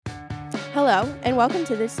Hello, and welcome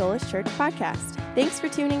to the Solus Church podcast. Thanks for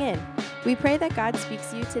tuning in. We pray that God speaks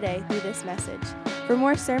to you today through this message. For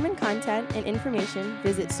more sermon content and information,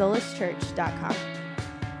 visit soluschurch.com.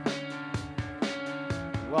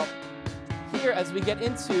 Well, here as we get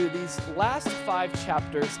into these last 5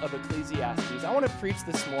 chapters of Ecclesiastes, I want to preach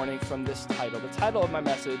this morning from this title. The title of my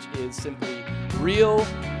message is simply Real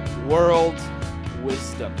World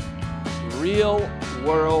Wisdom. Real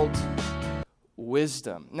World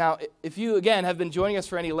Wisdom. Now, if you, again, have been joining us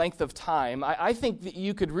for any length of time, I think that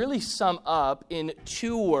you could really sum up in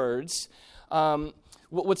 2 words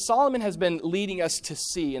what Solomon has been leading us to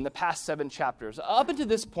see in the past 7 chapters. Up until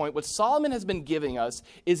this point, what Solomon has been giving us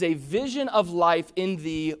is a vision of life in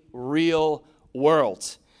the real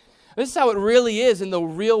world. This is how it really is in the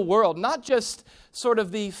real world, not just sort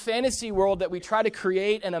of the fantasy world that we try to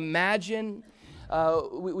create and imagine.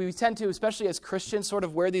 We tend to, especially as Christians, sort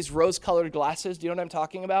of wear these rose-colored glasses, do you know what I'm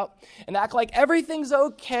talking about? And act like everything's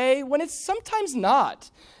okay when it's sometimes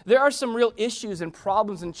not. There are some real issues and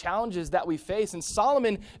problems and challenges that we face, and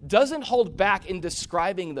Solomon doesn't hold back in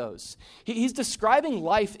describing those. He's describing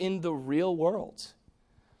life in the real world.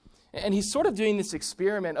 And he's sort of doing this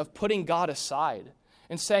experiment of putting God aside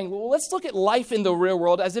and saying, well, let's look at life in the real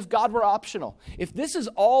world as if God were optional. If this is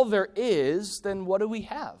all there is, then what do we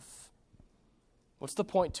have? What's the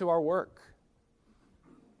point to our work?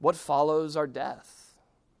 What follows our death?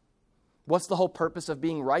 What's the whole purpose of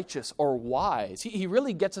being righteous or wise? He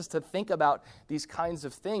really gets us to think about these kinds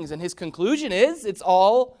of things. And his conclusion is it's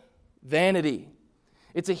all vanity.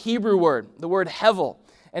 It's a Hebrew word, the word hevel.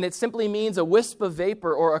 And it simply means a wisp of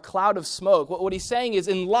vapor or a cloud of smoke. What he's saying is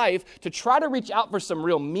in life, to try to reach out for some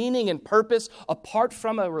real meaning and purpose apart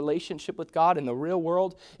from a relationship with God in the real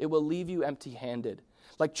world, it will leave you empty-handed.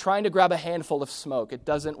 Like trying to grab a handful of smoke. It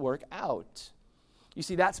doesn't work out. You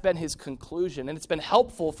see, that's been his conclusion, and it's been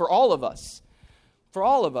helpful for all of us. For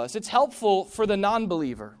all of us. It's helpful for the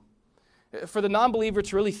non-believer. For the non-believer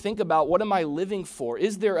to really think about, what am I living for?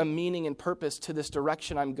 Is there a meaning and purpose to this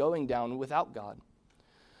direction I'm going down without God?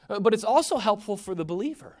 But it's also helpful for the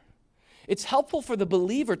believer. It's helpful for the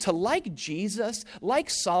believer to, like Jesus, like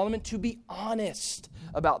Solomon, to be honest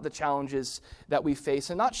about the challenges that we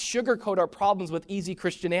face and not sugarcoat our problems with easy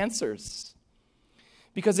Christian answers.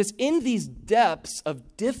 Because it's in these depths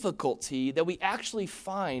of difficulty that we actually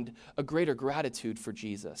find a greater gratitude for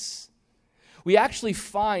Jesus. We actually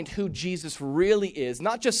find who Jesus really is,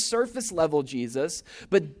 not just surface level Jesus,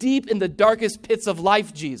 but deep in the darkest pits of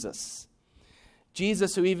life Jesus.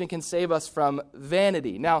 Jesus who even can save us from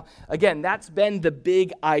vanity. Now, again, that's been the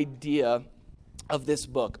big idea of this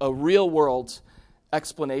book, a real world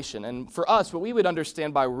explanation. And for us, what we would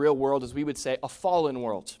understand by real world is we would say a fallen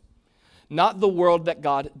world, not the world that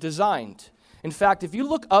God designed. In fact, if you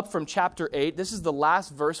look up from chapter 8, this is the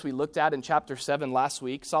last verse we looked at in chapter 7 last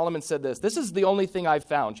week. Solomon said this is the only thing I've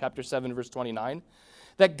found, chapter 7, verse 29,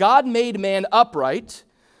 that God made man upright,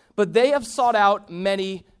 but they have sought out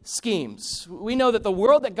many schemes. We know that the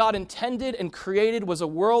world that God intended and created was a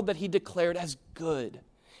world that he declared as good.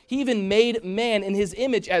 He even made man in his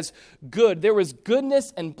image as good. There was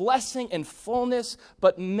goodness and blessing and fullness,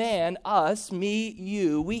 but man, us, me,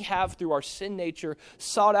 you, we have through our sin nature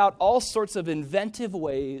sought out all sorts of inventive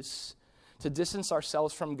ways to distance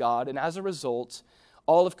ourselves from God, and as a result,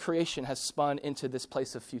 all of creation has spun into this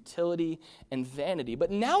place of futility and vanity.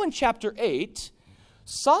 But now in chapter 8,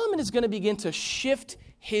 Solomon is going to begin to shift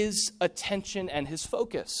his attention and his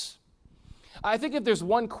focus. I think if there's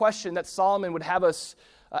one question that Solomon would have us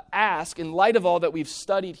ask in light of all that we've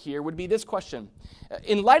studied here would be this question.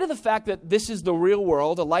 In light of the fact that this is the real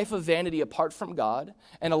world, a life of vanity apart from God,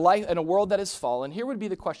 and a world that is fallen, here would be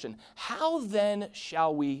the question, how then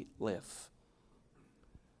shall we live?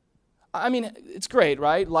 I mean, it's great,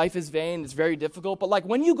 right? Life is vain, it's very difficult, but like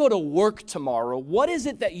when you go to work tomorrow, what is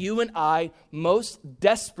it that you and I most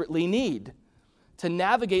desperately need to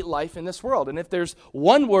navigate life in this world? And if there's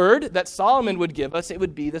one word that Solomon would give us, it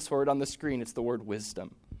would be this word on the screen. It's the word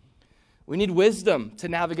wisdom. We need wisdom to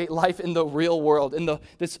navigate life in the real world, in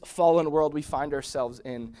this fallen world we find ourselves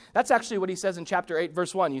in. That's actually what he says in chapter 8,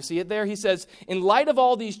 verse 1. You see it there? He says, in light of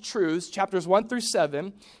all these truths, chapters 1 through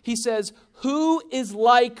 7, he says, who is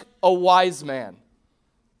like a wise man?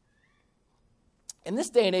 In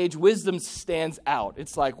this day and age, wisdom stands out.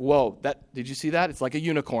 It's like, whoa, did you see that? It's like a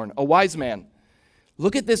unicorn, a wise man.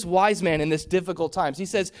 Look at this wise man in this difficult times. He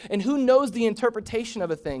says, and who knows the interpretation of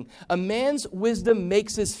a thing? A man's wisdom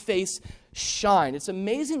makes his face shine. It's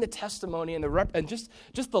amazing the testimony and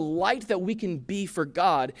just the light that we can be for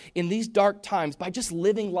God in these dark times by just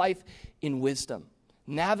living life in wisdom,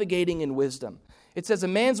 navigating in wisdom. It says, a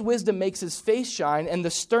man's wisdom makes his face shine, and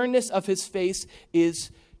the sternness of his face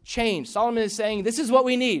is changed. Solomon is saying, this is what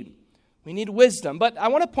we need. We need wisdom. But I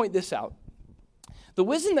want to point this out. The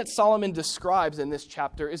wisdom that Solomon describes in this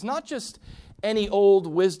chapter is not just any old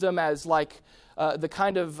wisdom as like the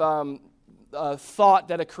kind of thought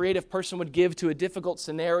that a creative person would give to a difficult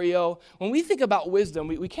scenario. When we think about wisdom,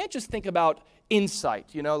 we can't just think about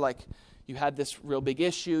insight, like you had this real big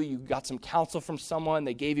issue, you got some counsel from someone,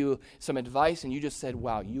 they gave you some advice, and you just said,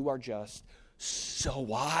 wow, you are just so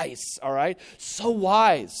wise, all right? So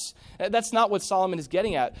wise. That's not what Solomon is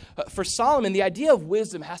getting at. For Solomon, the idea of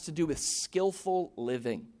wisdom has to do with skillful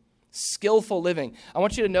living. Skillful living. I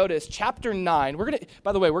want you to notice chapter 9. We're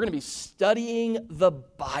going to be studying the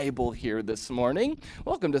Bible here this morning.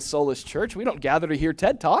 Welcome to Solace Church. We don't gather to hear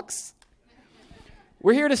TED Talks.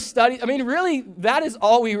 We're here to study. Really, that is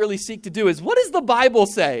all we really seek to do is, what does the Bible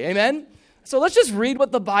say? Amen? So let's just read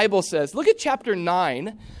what the Bible says. Look at chapter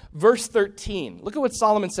 9, verse 13. Look at what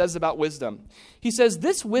Solomon says about wisdom. He says,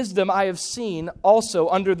 this wisdom I have seen also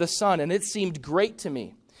under the sun, and it seemed great to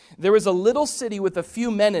me. There was a little city with a few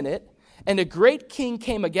men in it, and a great king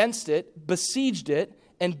came against it, besieged it,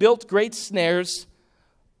 and built great snares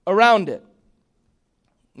around it.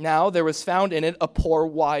 Now there was found in it a poor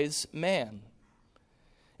wise man.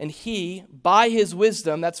 And he, by his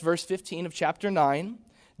wisdom, that's verse 15 of chapter 9,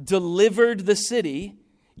 delivered the city,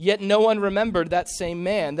 yet no one remembered that same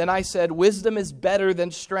man. Then I said, wisdom is better than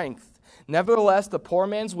strength. Nevertheless, the poor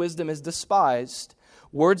man's wisdom is despised.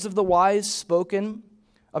 Words of the wise spoken,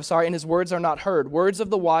 and his words are not heard. Words of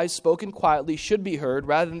the wise spoken quietly should be heard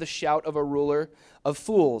rather than the shout of a ruler of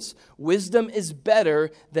fools. Wisdom is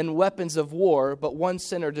better than weapons of war, but one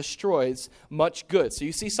sinner destroys much good. So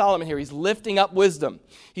you see Solomon here, he's lifting up wisdom.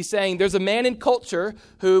 He's saying there's a man in culture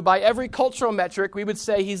who, by every cultural metric, we would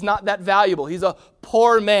say he's not that valuable. He's a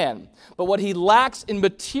poor man. But what he lacks in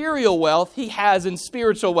material wealth, he has in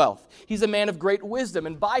spiritual wealth. He's a man of great wisdom.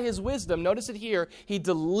 And by his wisdom, notice it here, he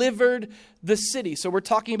delivered the city. So we're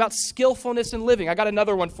talking about skillfulness in living. I got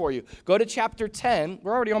another one for you. Go to chapter 10.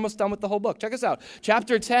 We're already almost done with the whole book. Check us out.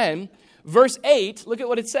 Chapter 10, verse 8. Look at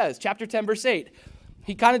what it says. Chapter 10, verse 8.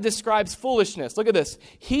 He kind of describes foolishness. Look at this.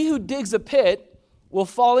 He who digs a pit will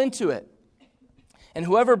fall into it. And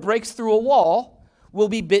whoever breaks through a wall will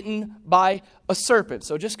be bitten by a serpent.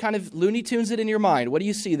 So just kind of Looney Tunes it in your mind. What do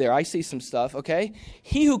you see there? I see some stuff, okay?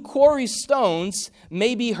 He who quarries stones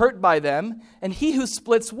may be hurt by them, and he who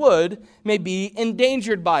splits wood may be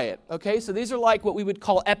endangered by it, okay? So these are like what we would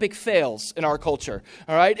call epic fails in our culture,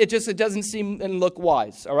 all right? It doesn't seem and look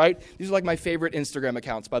wise, all right? These are like my favorite Instagram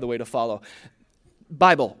accounts, by the way, to follow.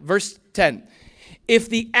 Bible, verse 10. If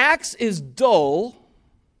the axe is dull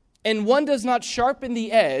and one does not sharpen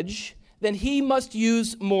the edge, then he must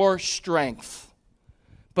use more strength.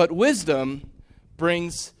 But wisdom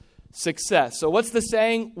brings success. So what's the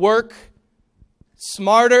saying? Work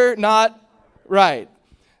smarter, not right.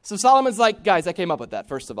 So Solomon's like, guys, I came up with that,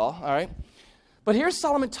 first of all right? But here's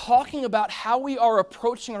Solomon talking about how we are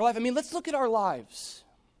approaching our life. Let's look at our lives.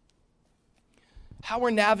 How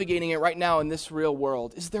we're navigating it right now in this real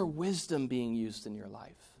world. Is there wisdom being used in your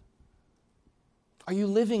life? Are you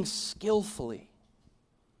living skillfully?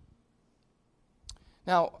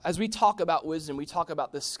 Now, as we talk about wisdom, we talk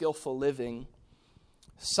about this skillful living.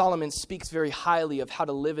 Solomon speaks very highly of how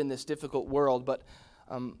to live in this difficult world, but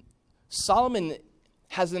Solomon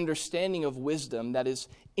has an understanding of wisdom that is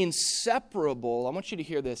inseparable. I want you to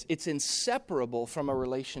hear this. It's inseparable from a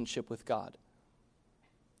relationship with God.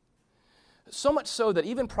 So much so that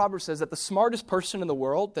even Proverbs says that the smartest person in the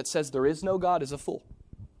world that says there is no God is a fool.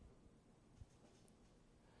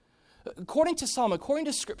 According to Solomon, according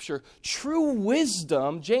to Scripture, true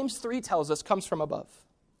wisdom, James 3 tells us, comes from above.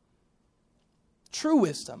 True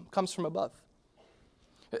wisdom comes from above.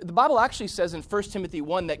 The Bible actually says in 1 Timothy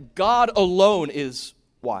 1 that God alone is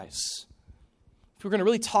wise. If we're going to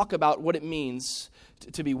really talk about what it means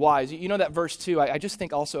to be wise, you know that verse 2, I just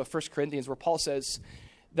think also of 1 Corinthians where Paul says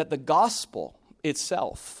that the gospel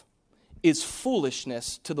itself is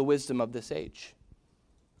foolishness to the wisdom of this age.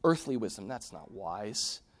 Earthly wisdom, that's not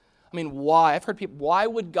wise. Why? I've heard people, why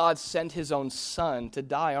would God send his own son to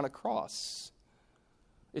die on a cross?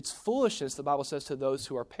 It's foolishness, the Bible says, to those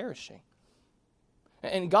who are perishing.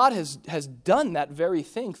 And God has done that very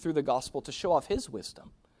thing through the gospel to show off his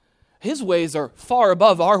wisdom. His ways are far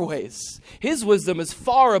above our ways. His wisdom is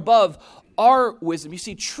far above our wisdom. You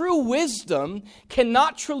see, true wisdom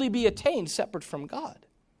cannot truly be attained separate from God.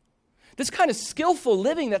 This kind of skillful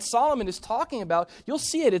living that Solomon is talking about, you'll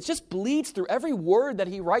see it. It just bleeds through every word that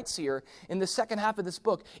he writes here in the second half of this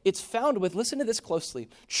book. It's found with, listen to this closely,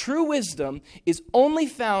 true wisdom is only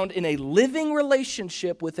found in a living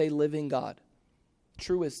relationship with a living God.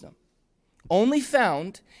 True wisdom. Only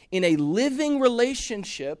found in a living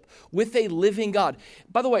relationship with a living God.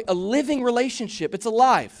 By the way, a living relationship, it's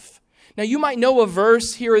alive. Now, you might know a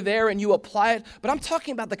verse here or there and you apply it, but I'm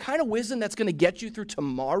talking about the kind of wisdom that's going to get you through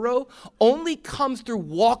tomorrow only comes through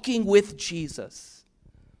walking with Jesus.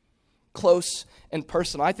 Close and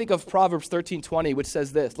personal. I think of Proverbs 13:20, which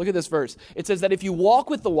says this. Look at this verse. It says that if you walk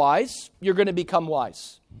with the wise, you're going to become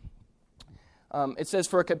wise. It says,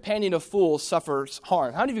 for a companion of fools suffers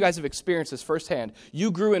harm. How many of you guys have experienced this firsthand? You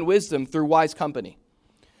grew in wisdom through wise company.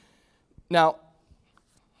 Now,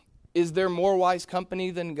 is there more wise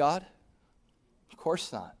company than God? Of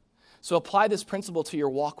course not. So apply this principle to your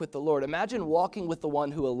walk with the Lord. Imagine walking with the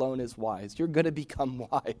one who alone is wise. You're going to become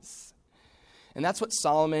wise. And that's what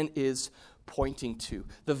Solomon is pointing to.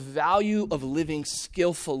 The value of living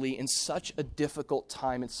skillfully in such a difficult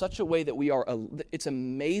time, in such a way that it's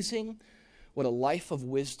amazing what a life of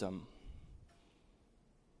wisdom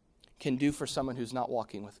can do for someone who's not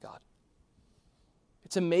walking with God.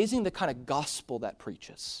 It's amazing the kind of gospel that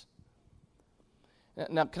preaches.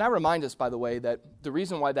 Now, can I remind us, by the way, that the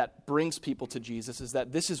reason why that brings people to Jesus is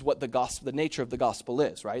that this is what the nature of the gospel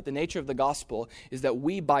is, right? The nature of the gospel is that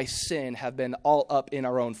we, by sin, have been all up in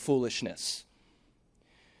our own foolishness.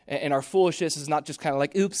 And our foolishness is not just kind of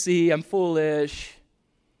like, oopsie, I'm foolish.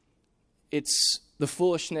 It's the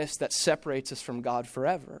foolishness that separates us from God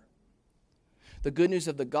forever. The good news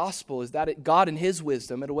of the gospel is that God in his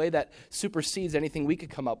wisdom, in a way that supersedes anything we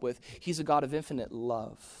could come up with, he's a God of infinite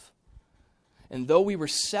love. And though we were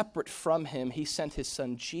separate from him, he sent his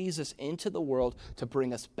son Jesus into the world to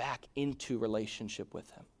bring us back into relationship with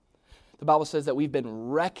him. The Bible says that we've been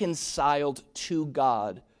reconciled to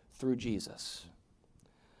God through Jesus,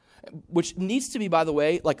 which needs to be, by the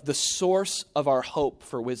way, like the source of our hope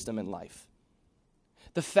for wisdom in life.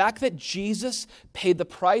 The fact that Jesus paid the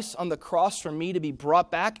price on the cross for me to be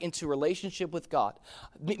brought back into relationship with God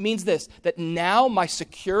means this, that now my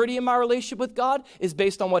security in my relationship with God is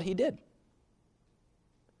based on what he did.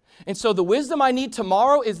 And so the wisdom I need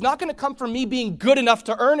tomorrow is not going to come from me being good enough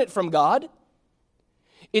to earn it from God.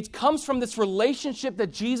 It comes from this relationship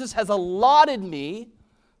that Jesus has allotted me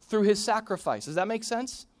through his sacrifice. Does that make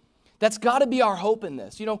sense? That's got to be our hope in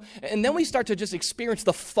this, And then we start to just experience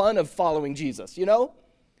the fun of following Jesus,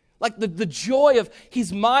 Like the joy of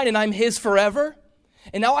he's mine and I'm his forever.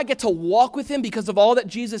 And now I get to walk with him because of all that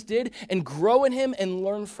Jesus did and grow in him and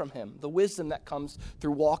learn from him. The wisdom that comes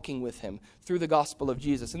through walking with him, through the gospel of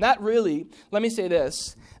Jesus. And that really, let me say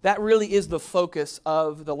this, that really is the focus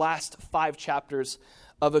of the last 5 chapters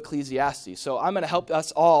of Ecclesiastes. So I'm going to help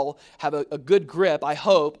us all have a good grip, I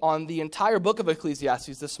hope, on the entire book of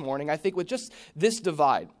Ecclesiastes this morning, I think with just this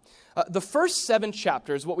divide. The first 7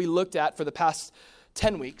 chapters, what we looked at for the past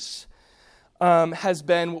 10 weeks, has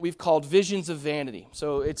been what we've called visions of vanity.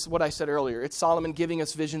 So it's what I said earlier. It's Solomon giving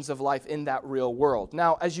us visions of life in that real world.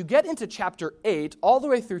 Now, as you get into chapter 8, all the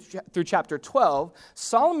way through chapter 12,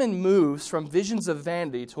 Solomon moves from visions of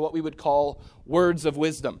vanity to what we would call words of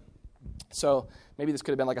wisdom. So maybe this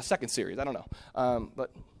could have been like a second series. I don't know.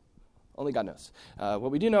 But only God knows.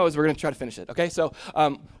 What we do know is we're going to try to finish it. Okay, so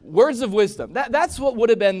words of wisdom. That's what would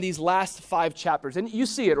have been these last 5 chapters. And you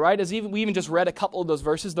see it, right? As we even just read a couple of those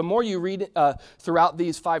verses. The more you read throughout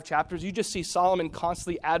these 5 chapters, you just see Solomon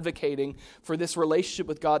constantly advocating for this relationship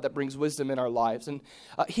with God that brings wisdom in our lives. And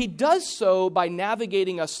he does so by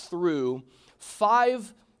navigating us through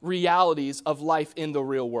 5 realities of life in the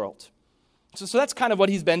real world. So that's kind of what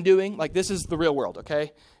he's been doing. Like, this is the real world,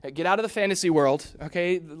 okay? Get out of the fantasy world,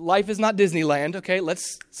 okay? Life is not Disneyland, okay?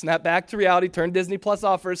 Let's snap back to reality, turn Disney Plus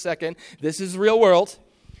off for a second. This is real world,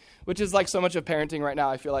 which is like so much of parenting right now,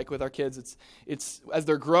 I feel like, with our kids. It's as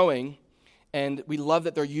they're growing, and we love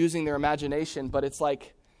that they're using their imagination, but it's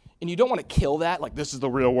like, and you don't want to kill that, like, this is the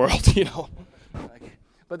real world,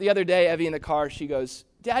 But the other day, Evie in the car, she goes,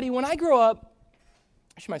 Daddy, when I grow up,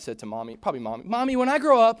 she might have said to Mommy, probably Mommy, when I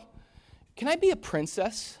grow up, can I be a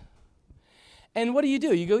princess? And what do? You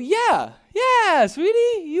go, yeah,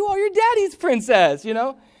 sweetie, you are your daddy's princess,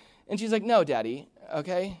 And she's like, no, Daddy,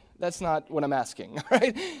 okay, that's not what I'm asking,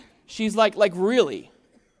 right? She's like really?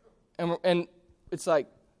 And it's like,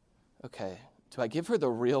 okay, do I give her the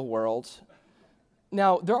real world?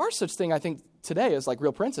 Now, there are such thing, I think, today as like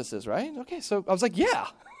real princesses, right? Okay, so I was like, yeah,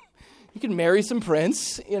 you can marry some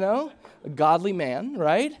prince, a godly man,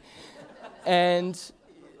 right? And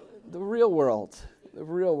the real world,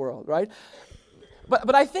 right?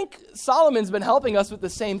 But I think Solomon's been helping us with the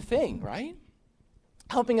same thing, right?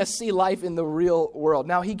 Helping us see life in the real world.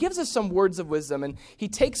 Now, he gives us some words of wisdom, and he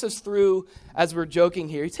takes us through, as we're joking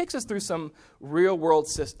here, he takes us through some real world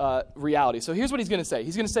reality. So here's what he's going to say.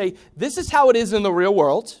 He's going to say, this is how it is in the real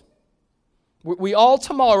world. We all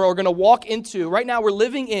tomorrow are going to walk into, right now we're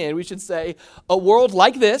living in, we should say, a world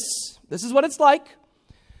like this. This is what it's like.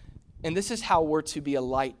 And this is how we're to be a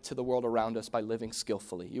light to the world around us by living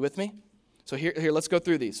skillfully. You with me? So here, let's go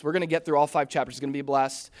through these. We're going to get through all 5 chapters. It's going to be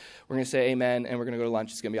blessed. We're going to say amen, and we're going to go to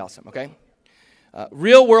lunch. It's going to be awesome, okay?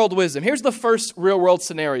 Real world wisdom. Here's the first real world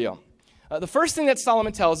scenario. The first thing that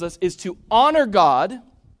Solomon tells us is to honor God.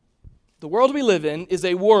 The world we live in is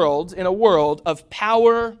a world of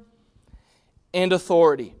power and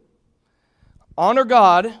authority. Honor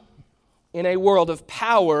God in a world of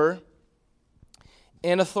power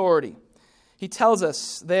and authority. He tells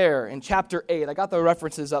us there in chapter 8, I got the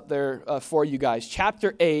references up there for you guys.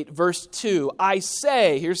 Chapter 8, verse 2, I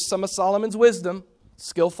say, here's some of Solomon's wisdom,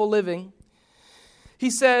 skillful living.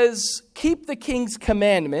 He says, keep the king's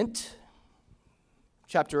commandment,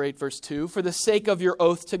 chapter 8, verse 2, for the sake of your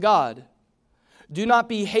oath to God. Do not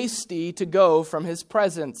be hasty to go from his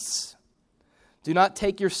presence. Do not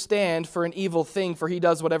take your stand for an evil thing, for he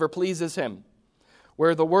does whatever pleases him.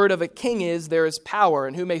 Where the word of a king is, there is power,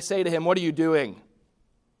 and who may say to him, what are you doing?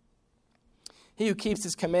 He who keeps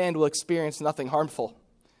his command will experience nothing harmful.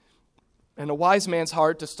 And a wise man's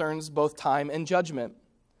heart discerns both time and judgment.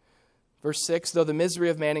 Verse 6, though the misery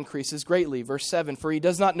of man increases greatly. Verse 7, for he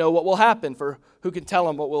does not know what will happen, for who can tell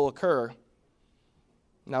him what will occur?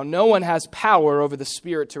 Now, no one has power over the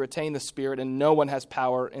spirit to retain the spirit, and no one has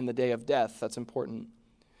power in the day of death. That's important.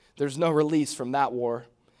 There's no release from that war.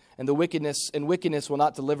 And wickedness will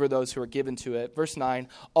not deliver those who are given to it. Verse 9,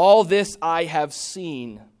 all this I have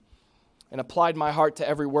seen and applied my heart to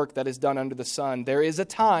every work that is done under the sun. There is a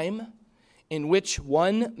time in which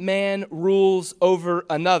one man rules over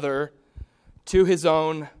another to his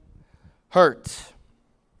own hurt.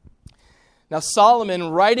 Now Solomon,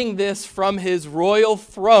 writing this from his royal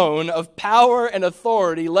throne of power and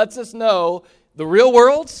authority, lets us know the real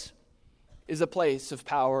world is a place of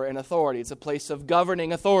power and authority. It's a place of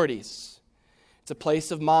governing authorities. It's a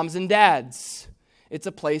place of moms and dads. It's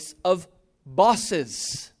a place of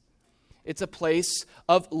bosses. It's a place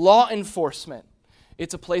of law enforcement.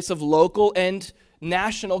 It's a place of local and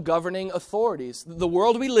national governing authorities. The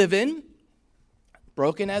world we live in,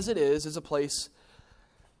 broken as it is a place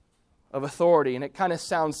of authority. And it kind of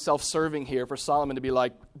sounds self-serving here for Solomon to be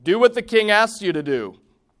like, do what the king asks you to do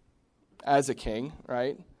as a king,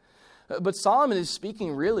 right? But Solomon is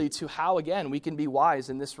speaking really to how, again, we can be wise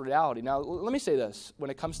in this reality. Now, let me say this when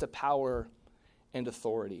it comes to power and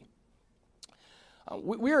authority.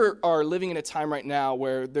 We are living in a time right now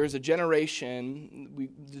where there's a generation,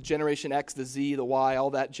 the Generation X, the Z, the Y, all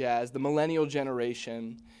that jazz, the millennial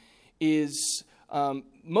generation is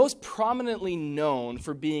most prominently known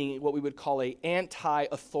for being what we would call an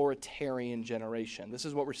anti-authoritarian generation. This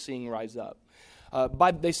is what we're seeing rise up.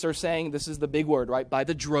 They start saying, this is the big word, right? By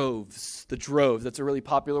the droves. The droves, that's a really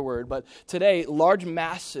popular word. But today, large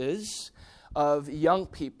masses of young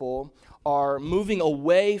people are moving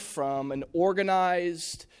away from an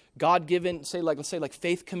organized, God-given, let's say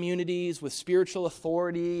faith communities with spiritual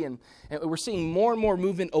authority. And we're seeing more and more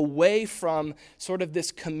movement away from sort of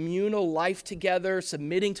this communal life together,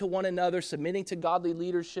 submitting to one another, submitting to godly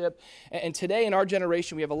leadership. And today, in our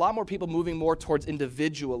generation, we have a lot more people moving more towards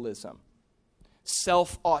individualism.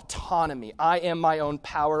 Self-autonomy. I am my own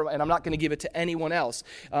power, and I'm not going to give it to anyone else.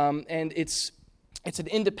 And it's an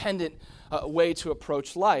independent way to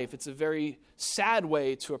approach life. It's a very sad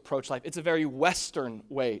way to approach life. It's a very Western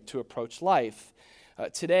way to approach life.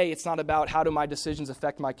 Today, it's not about how do my decisions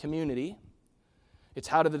affect my community. It's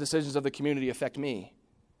how do the decisions of the community affect me.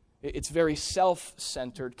 It's very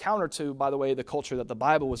self-centered, counter to, by the way, the culture that the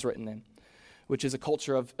Bible was written in, which is a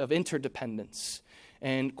culture of interdependence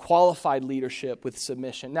and qualified leadership with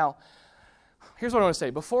submission. Now, here's what I want to say.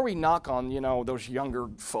 Before we knock on, those younger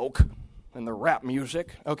folk and the rap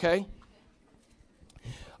music, okay?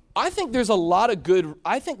 I think there's a lot of good,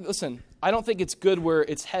 I don't think it's good where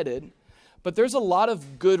it's headed, but there's a lot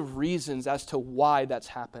of good reasons as to why that's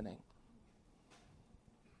happening.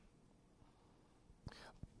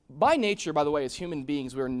 By nature, by the way, as human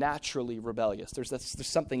beings, we're naturally rebellious. There's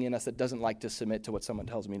something in us that doesn't like to submit to what someone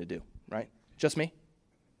tells me to do, right? Just me?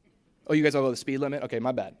 Oh, you guys all go the speed limit? Okay,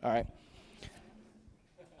 my bad. All right.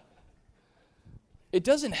 It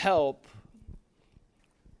doesn't help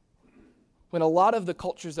when a lot of the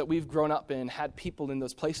cultures that we've grown up in had people in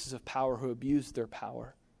those places of power who abused their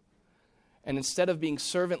power. And instead of being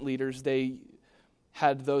servant leaders, they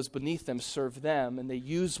had those beneath them serve them, and they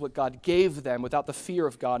used what God gave them without the fear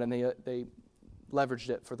of God, and they leveraged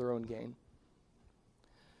it for their own gain.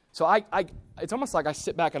 So it's almost like I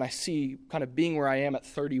sit back and I see kind of being where I am at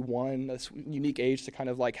 31, this unique age to kind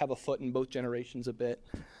of like have a foot in both generations a bit.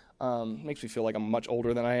 Makes me feel like I'm much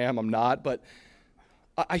older than I am. I'm not, but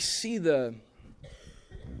I see the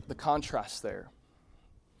contrast there.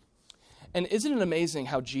 And isn't it amazing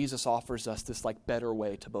how Jesus offers us this like better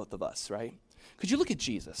way to both of us, right? Because you look at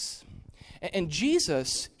Jesus, and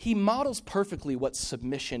Jesus, he models perfectly what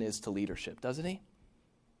submission is to leadership, doesn't he?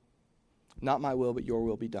 Not my will, but your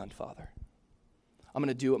will be done, Father. I'm going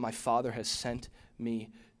to do what my Father has sent me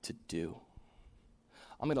to do.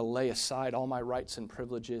 I'm going to lay aside all my rights and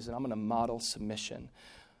privileges, and I'm going to model submission.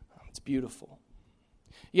 It's beautiful.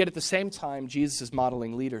 Yet at the same time, Jesus is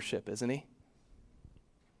modeling leadership, isn't he?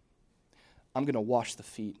 I'm going to wash the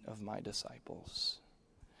feet of my disciples.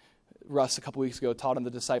 Russ, a couple weeks ago, taught on the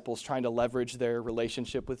disciples trying to leverage their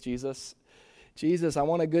relationship with Jesus. Jesus, I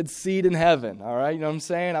want a good seat in heaven, all right? You know what I'm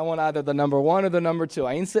saying? I want either the number one or the number two.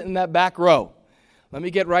 I ain't sitting in that back row. Let me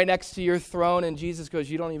get right next to your throne. And Jesus goes,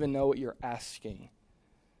 you don't even know what you're asking.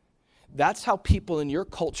 That's how people in your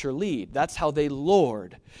culture lead. That's how they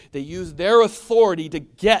lord. They use their authority to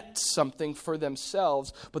get something for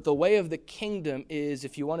themselves. But the way of the kingdom is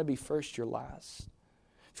if you want to be first, you're last.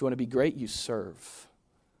 If you want to be great, you serve.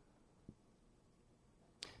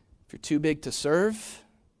 If you're too big to serve,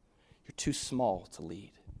 you're too small to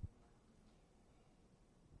lead.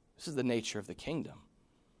 This is the nature of the kingdom.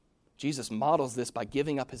 Jesus models this by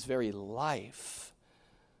giving up his very life.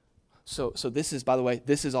 So this is, by the way,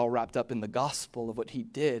 this is all wrapped up in the gospel of what he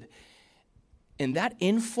did. And that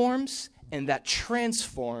informs and that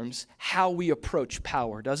transforms how we approach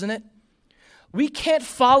power, doesn't it? We can't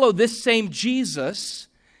follow this same Jesus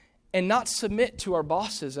and not submit to our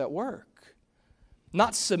bosses at work.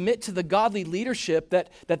 Not submit to the godly leadership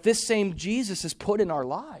that this same Jesus has put in our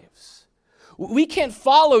lives. We can't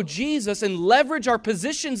follow Jesus and leverage our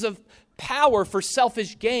positions of power for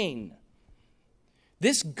selfish gain.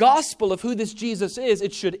 This gospel of who this Jesus is,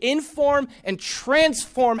 it should inform and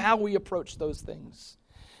transform how we approach those things.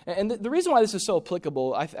 And the reason why this is so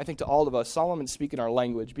applicable, I think, to all of us, Solomon's speaking our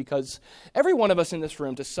language, because every one of us in this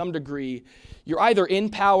room, to some degree, you're either in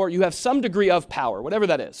power, you have some degree of power, whatever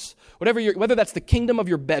that is. Whether that's the kingdom of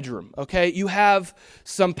your bedroom, okay? You have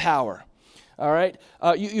some power, all right?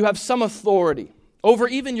 You have some authority over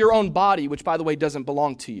even your own body, which, by the way, doesn't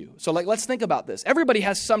belong to you. So let's think about this. Everybody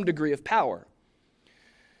has some degree of power.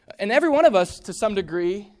 And every one of us, to some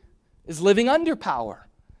degree, is living under power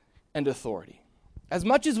and authority. As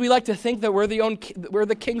much as we like to think that we're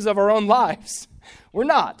the kings of our own lives, we're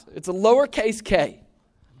not. It's a lowercase k.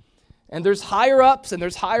 And there's higher ups and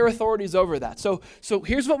there's higher authorities over that. So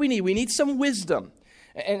here's what we need. We need some wisdom.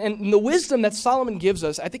 And the wisdom that Solomon gives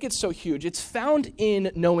us, I think it's so huge. It's found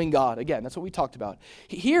in knowing God. Again, that's what we talked about.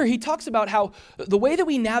 Here, he talks about how the way that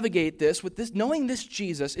we navigate this, with this, knowing this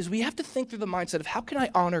Jesus, is we have to think through the mindset of how can I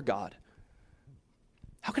honor God?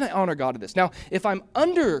 How can I honor God in this? Now, if I'm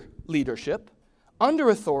under leadership, under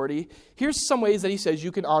authority, here's some ways that he says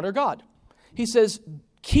you can honor God. He says,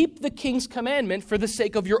 keep the king's commandment for the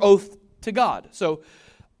sake of your oath to God. So,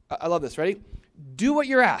 I love this. Ready? Do what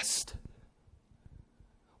you're asked.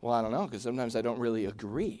 Well, I don't know, because sometimes I don't really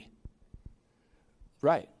agree.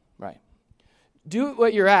 Right. Do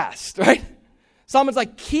what you're asked, right? Solomon's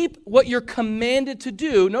like, keep what you're commanded to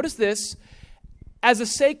do. Notice this, for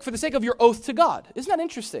the sake of your oath to God. Isn't that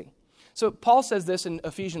interesting? So Paul says this in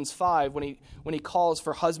Ephesians 5 when he calls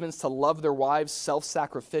for husbands to love their wives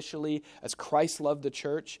self-sacrificially as Christ loved the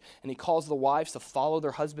church. And he calls the wives to follow their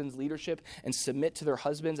husband's leadership and submit to their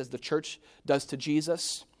husbands as the church does to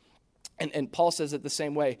Jesus. And Paul says it the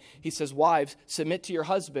same way. He says, wives, submit to your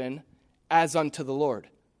husband as unto the Lord.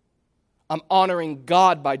 I'm honoring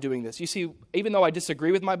God by doing this. You see, even though I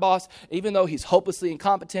disagree with my boss, even though he's hopelessly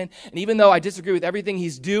incompetent, and even though I disagree with everything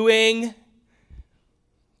he's doing,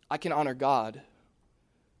 I can honor God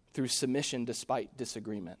through submission despite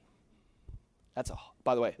disagreement.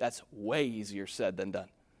 By the way, that's way easier said than done.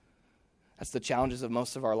 That's the challenges of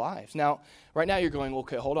most of our lives. Now, right now you're going,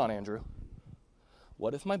 okay, hold on, Andrew.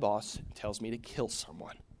 What if my boss tells me to kill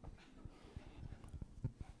someone?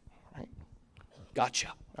 All right. Gotcha.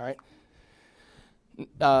 All right.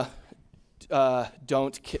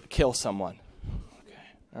 Don't kill someone. Okay.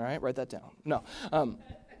 All right. Write that down. No.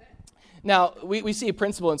 Now, we see a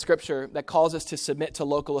principle in Scripture that calls us to submit to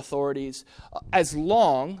local authorities as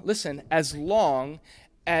long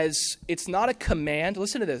as it's not a command.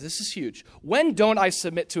 Listen to this. This is huge. When don't I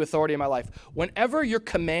submit to authority in my life? Whenever you're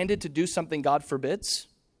commanded to do something God forbids,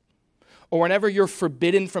 or whenever you're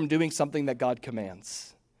forbidden from doing something that God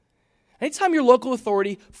commands. Anytime your local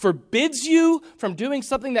authority forbids you from doing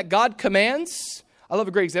something that God commands, I love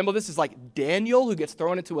a great example. This is like Daniel, who gets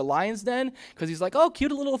thrown into a lion's den because he's like, oh,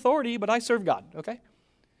 cute little authority, but I serve God, okay?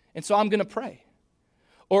 And so I'm going to pray.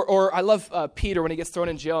 Or I love Peter when he gets thrown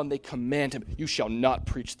in jail and they command him, you shall not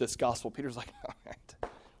preach this gospel. Peter's like, all right,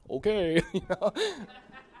 okay,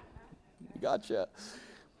 gotcha.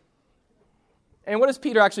 And what does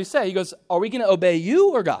Peter actually say? He goes, are we going to obey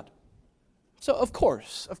you or God? So of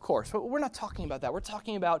course. But we're not talking about that. We're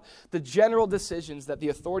talking about the general decisions that the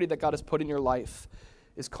authority that God has put in your life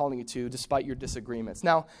is calling you to, despite your disagreements.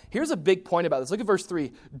 Now, here's a big point about this. Look at verse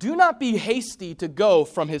 3. Do not be hasty to go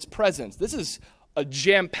from his presence. This is a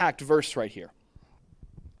jam-packed verse right here.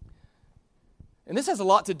 And this has a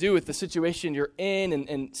lot to do with the situation you're in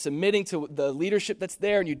and submitting to the leadership that's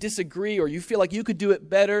there, and you disagree or you feel like you could do it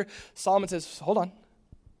better. Solomon says, hold on.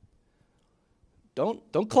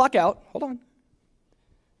 Don't clock out. Hold on.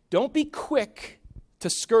 Don't be quick to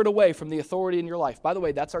skirt away from the authority in your life. By the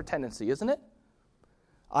way, that's our tendency, isn't it?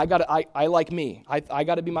 I like me. I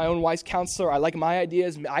got to be my own wise counselor. I like my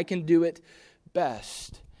ideas. I can do it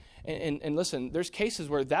best. And listen, there's cases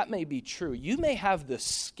where that may be true. You may have the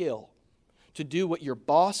skill to do what your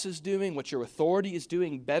boss is doing, what your authority is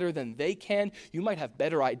doing better than they can. You might have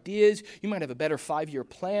better ideas. You might have a better 5-year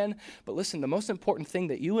plan. But listen, the most important thing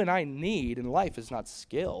that you and I need in life is not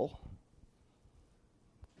skill.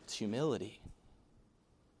 It's humility.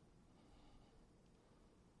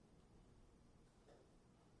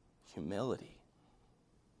 Humility.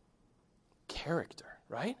 Character,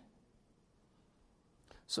 right?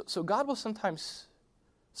 So God will sometimes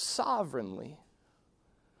sovereignly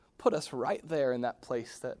put us right there in that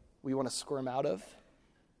place that we want to squirm out of.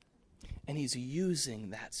 And he's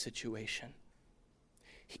using that situation.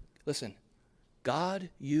 Listen, God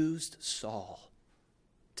used Saul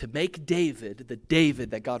to make David the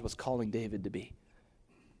David that God was calling David to be.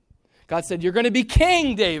 God said, you're going to be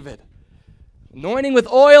king, David. Anointing with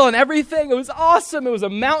oil and everything. It was awesome. It was a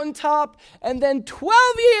mountaintop. And then 12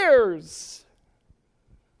 years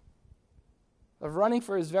of running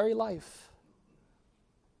for his very life.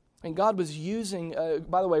 And God was using,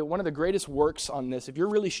 by the way, one of the greatest works on this, if you're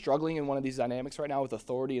really struggling in one of these dynamics right now with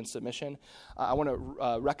authority and submission, I want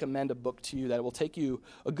to recommend a book to you that will take you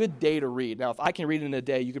a good day to read. Now, if I can read it in a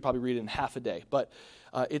day, you could probably read it in half a day. But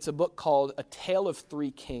it's a book called A Tale of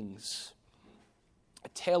Three Kings. A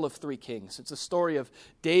Tale of Three Kings. It's a story of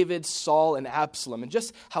David, Saul, and Absalom, and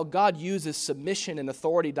just how God uses submission and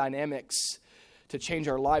authority dynamics to change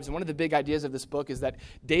our lives. And one of the big ideas of this book is that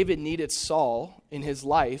David needed Saul in his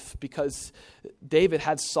life because David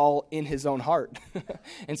had Saul in his own heart.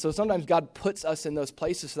 And so sometimes God puts us in those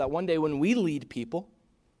places so that one day when we lead people,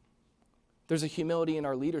 there's a humility in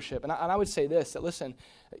our leadership. And I would say this, that listen,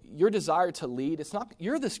 your desire to lead, it's not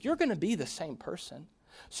you're going to be the same person.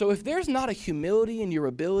 So if there's not a humility in your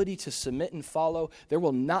ability to submit and follow, there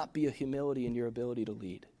will not be a humility in your ability to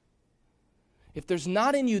lead. If there's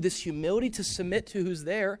not in you this humility to submit to who's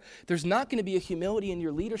there, there's not going to be a humility in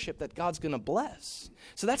your leadership that God's going to bless.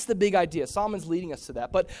 So that's the big idea. Solomon's leading us to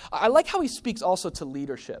that. But I like how he speaks also to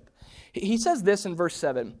leadership. He says this in verse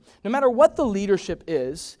 7. No matter what the leadership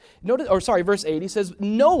is, verse 8, he says,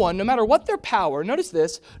 no one, no matter what their power, notice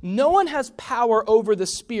this, no one has power over the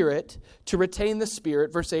Spirit to retain the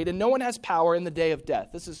Spirit, verse 8, and no one has power in the day of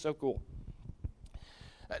death. This is so cool.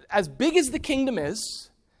 As big as the kingdom is,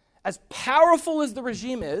 as powerful as the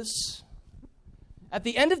regime is, at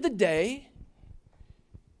the end of the day,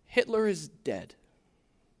 Hitler is dead.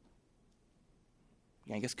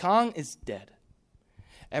 Genghis Khan is dead.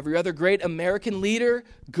 Every other great American leader,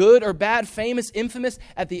 good or bad, famous, infamous,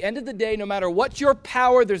 at the end of the day, no matter what your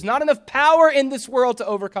power, there's not enough power in this world to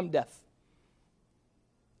overcome death.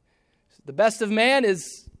 The best of man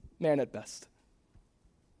is man at best,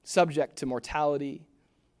 subject to mortality.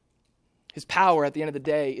 His power at the end of the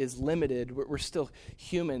day is limited. We're still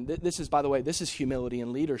human. This is, by the way, this is humility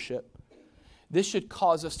and leadership. This should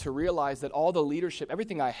cause us to realize that all the leadership,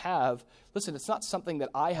 everything I have, listen, it's not something that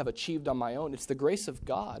I have achieved on my own. It's the grace of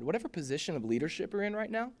God. Whatever position of leadership you're in right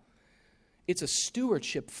now, it's a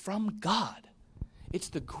stewardship from God. It's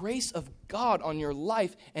the grace of God on your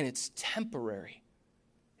life, and it's temporary.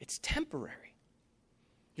 It's temporary.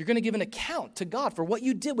 You're going to give an account to God for what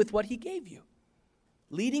you did with what He gave you.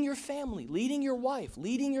 Leading your family, leading your wife,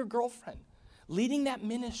 leading your girlfriend, leading that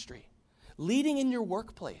ministry, leading in your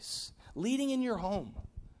workplace, leading in your home,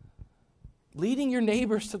 leading your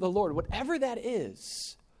neighbors to the Lord, whatever that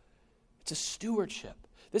is, it's a stewardship.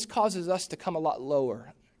 This causes us to come a lot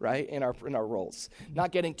lower, right, in our roles,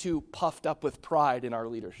 not getting too puffed up with pride in our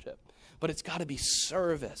leadership, but it's got to be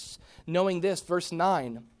service. Knowing this, verse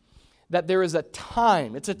 9, that there is a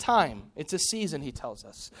time. It's a time. It's a season, he tells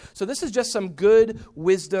us. So this is just some good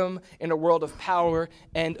wisdom in a world of power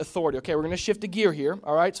and authority. Okay, we're going to shift a gear here,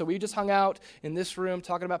 all right? So we just hung out in this room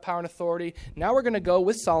talking about power and authority. Now we're going to go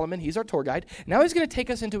with Solomon. He's our tour guide. Now he's going to take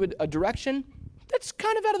us into a direction that's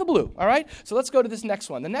kind of out of the blue, all right? So let's go to this next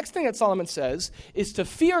one. The next thing that Solomon says is to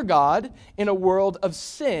fear God in a world of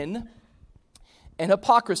sin and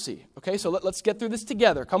hypocrisy. Okay, so let's get through this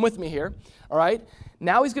together. Come with me here, all right?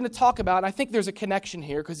 Now he's going to talk about, and I think there's a connection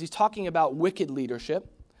here because he's talking about wicked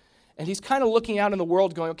leadership. And he's kind of looking out in the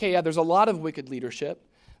world going, okay, yeah, there's a lot of wicked leadership.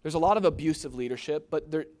 There's a lot of abusive leadership.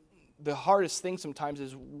 But the hardest thing sometimes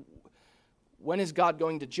is, when is God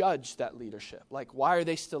going to judge that leadership? Like, why are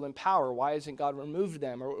they still in power? Why hasn't God removed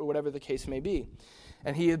them? Or whatever the case may be.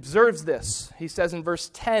 And he observes this. He says in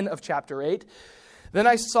verse 10 of chapter 8, "Then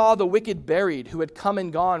I saw the wicked buried, who had come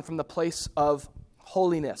and gone from the place of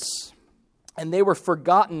holiness. And they were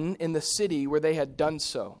forgotten in the city where they had done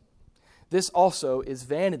so. This also is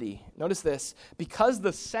vanity." Notice this. "Because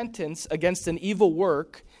the sentence against an evil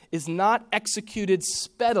work is not executed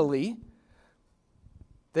speedily,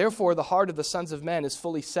 therefore the heart of the sons of men is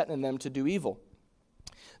fully set in them to do evil.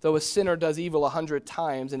 Though a sinner does evil 100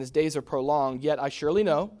 times and his days are prolonged, yet I surely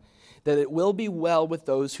know that it will be well with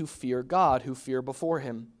those who fear God, who fear before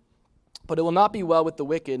him. But it will not be well with the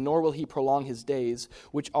wicked, nor will he prolong his days,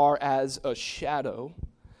 which are as a shadow,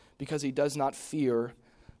 because he does not fear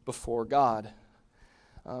before God."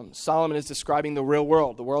 Solomon is describing the real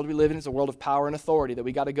world. The world we live in is a world of power and authority that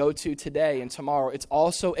we got to go to today and tomorrow. It's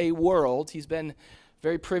also a world, he's been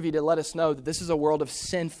very privy to let us know that this is a world of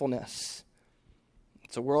sinfulness.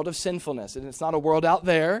 It's a world of sinfulness, and it's not a world out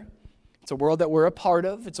there. It's a world that we're a part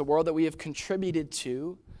of. It's a world that we have contributed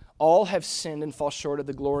to. All have sinned and fall short of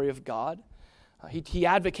the glory of God. He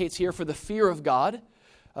advocates here for the fear of God.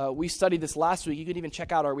 We studied this last week. You can even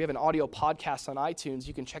check out we have an audio podcast on iTunes.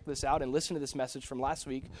 You can check this out and listen to this message from last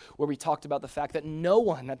week where we talked about the fact that no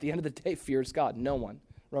one at the end of the day fears God. No one.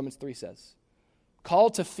 Romans 3 says.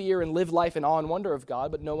 Called to fear and live life in awe and wonder of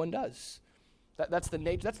God, but no one does. That's the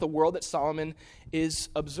nature. That's the world that Solomon is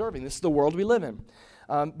observing. This is the world we live in.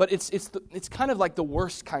 But it's kind of like the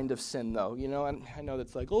worst kind of sin, though. You know, and I know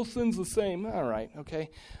that's like, oh, sin's the same. All right, okay.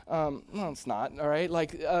 No, it's not. All right,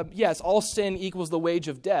 like yes, all sin equals the wage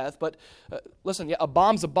of death. But listen, yeah, a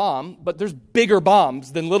bomb's a bomb, but there's bigger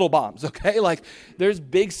bombs than little bombs. Okay, like there's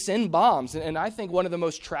big sin bombs, and I think one of the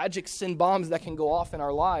most tragic sin bombs that can go off in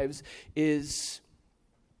our lives is,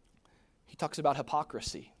 he talks about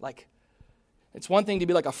hypocrisy. Like, it's one thing to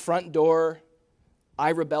be like a front door,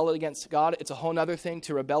 I rebel against God. It's a whole other thing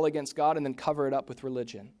to rebel against God and then cover it up with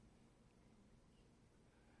religion.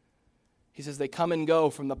 He says they come and go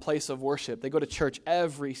from the place of worship. They go to church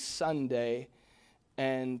every Sunday,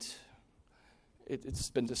 and it's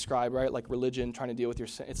been described, right, like religion trying to deal with your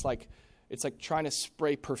sin. It's like trying to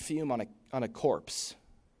spray perfume on a corpse.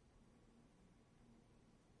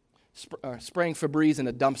 Spraying Febreze in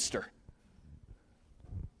a dumpster.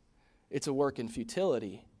 It's a work in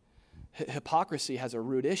futility. Hypocrisy has a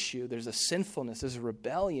root issue. There's a sinfulness, there's a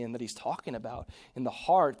rebellion that he's talking about in the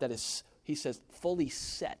heart that is, he says, fully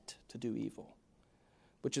set to do evil,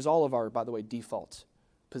 which is all of our, by the way, default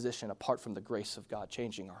position apart from the grace of God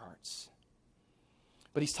changing our hearts.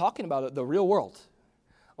 But he's talking about the real world,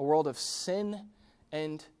 a world of sin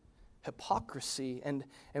and hypocrisy. And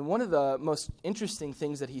one of the most interesting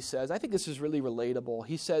things that he says, I think this is really relatable.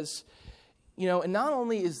 He says, you know, and not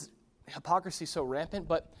only is hypocrisy so rampant,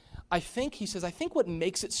 but I think what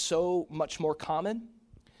makes it so much more common,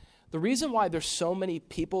 the reason why there's so many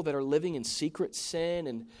people that are living in secret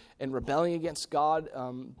sin and rebelling against God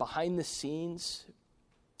behind the scenes,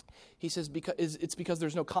 he says it's because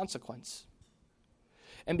there's no consequence.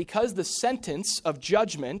 And because the sentence of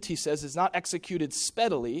judgment, he says, is not executed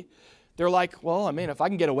speedily, they're like, well, I mean, if I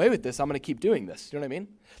can get away with this, I'm going to keep doing this. You know what I mean?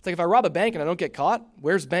 It's like if I rob a bank and I don't get caught,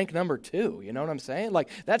 where's bank number 2? You know what I'm saying? Like,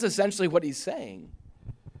 that's essentially what he's saying.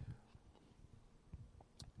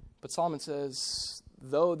 But Solomon says,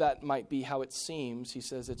 though that might be how it seems, he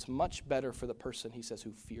says it's much better for the person, he says,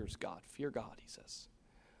 who fears God. Fear God, he says.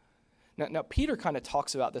 Now Peter kind of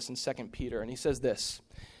talks about this in 2 Peter, and he says this.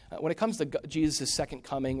 When it comes to Jesus' second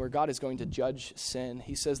coming, where God is going to judge sin,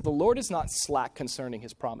 he says, the Lord is not slack concerning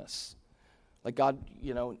his promise. Like God,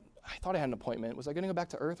 you know, I thought I had an appointment. Was I going to go back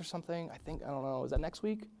to earth or something? I don't know. Is that next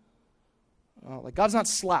week? Like God's not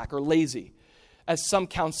slack or lazy, as some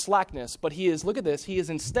count slackness, but he is, look at this, he is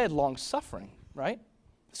instead long-suffering, right?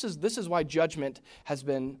 This is why judgment has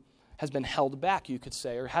been has been held back, you could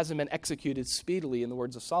say, or hasn't been executed speedily, in the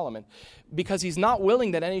words of Solomon, because he's not willing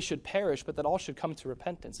that any should perish, but that all should come to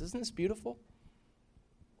repentance. Isn't this beautiful?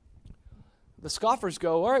 The scoffers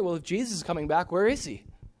go, all right, well, if Jesus is coming back, where is he?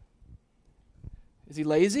 Is he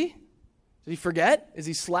lazy? Did he forget? Is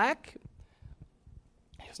he slack?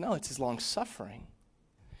 He goes, no, it's his long suffering.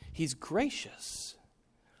 He's gracious.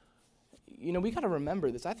 You know, we got to remember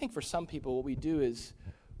this. I think for some people, what we do is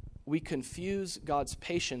we confuse God's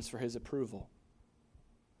patience for his approval.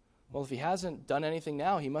 Well, if he hasn't done anything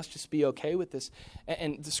now, he must just be okay with this.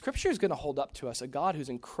 And the scripture is going to hold up to us a God who's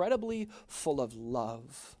incredibly full of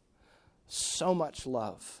love. So much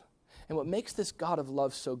love. And what makes this God of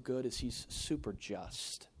love so good is he's super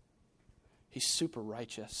just. He's super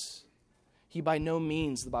righteous. He by no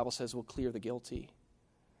means, the Bible says, will clear the guilty.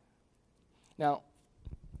 Now,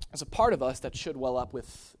 as a part of us that should well up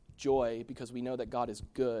with joy because we know that God is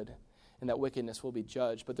good and that wickedness will be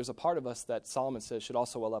judged, but there's a part of us that Solomon says should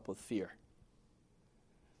also well up with fear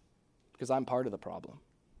because I'm part of the problem.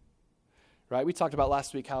 Right? We talked about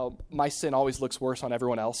last week how my sin always looks worse on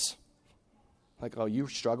everyone else. Like, oh, you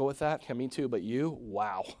struggle with that? Yeah, me too, but you?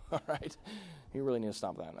 Wow. All right? You really need to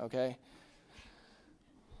stop that, okay?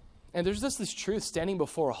 And there's just this truth standing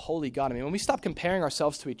before a holy God. I mean, when we stop comparing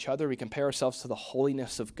ourselves to each other, we compare ourselves to the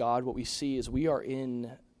holiness of God, what we see is we are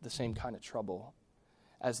in the same kind of trouble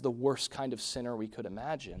as the worst kind of sinner we could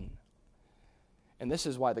imagine. And this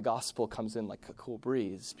is why the gospel comes in like a cool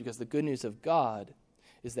breeze, because the good news of God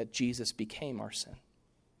is that Jesus became our sin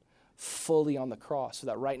fully on the cross, so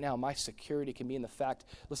that right now my security can be in the fact,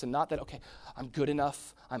 listen, not that, okay, I'm good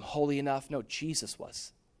enough, I'm holy enough. No, Jesus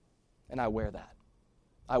was. And I wear that.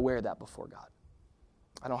 I wear that before God.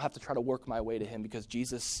 I don't have to try to work my way to him because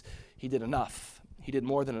Jesus, he did enough. He did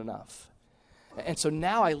more than enough. And so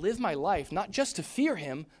now I live my life not just to fear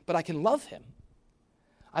him, but I can love him.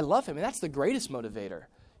 I love him, and that's the greatest motivator.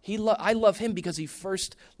 I love him because he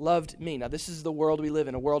first loved me. Now, this is the world we live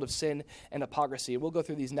in, a world of sin and hypocrisy. And we'll go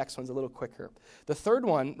through these next ones a little quicker. The third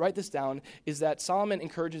one, write this down, is that Solomon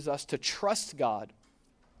encourages us to trust God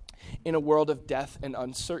in a world of death and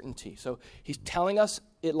uncertainty. So he's telling us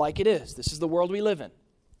it like it is. This is the world we live in.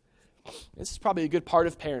 This is probably a good part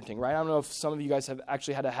of parenting, right? I don't know if some of you guys have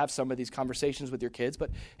actually had to have some of these conversations with your kids, but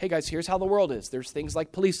hey guys, here's how the world is. There's things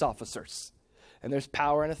like police officers, and there's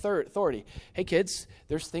power and authority. Hey kids,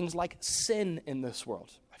 there's things like sin in this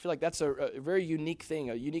world. I feel like that's a very unique thing,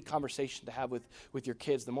 a unique conversation to have with your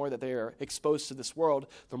kids. The more that they are exposed to this world,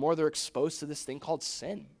 the more they're exposed to this thing called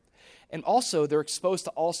sin. And also, they're exposed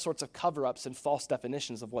to all sorts of cover-ups and false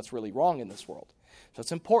definitions of what's really wrong in this world. So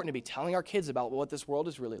it's important to be telling our kids about what this world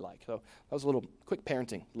is really like. So that was a little quick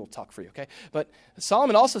parenting, little talk for you, okay? But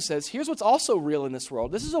Solomon also says, here's what's also real in this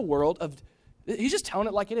world. This is a world of, he's just telling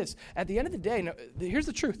it like it is. At the end of the day, here's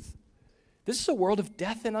the truth. This is a world of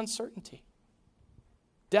death and uncertainty.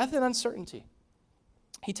 Death and uncertainty.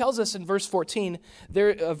 He tells us in verse 14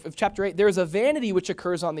 of chapter 8, there is a vanity which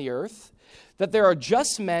occurs on the earth, that there are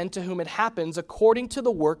just men to whom it happens according to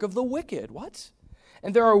the work of the wicked. What?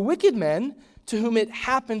 And there are wicked men to whom it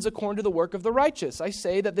happens according to the work of the righteous. I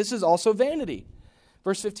say that this is also vanity.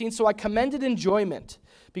 Verse 15, so I commended enjoyment,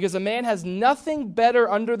 because a man has nothing better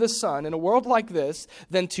under the sun in a world like this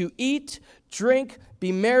than to eat, drink,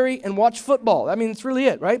 be merry, and watch football. I mean, that's really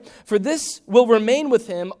it, right? For this will remain with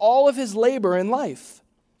him all of his labor in life.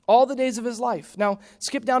 All the days of his life. Now,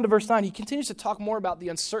 skip down to verse 9. He continues to talk more about the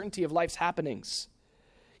uncertainty of life's happenings.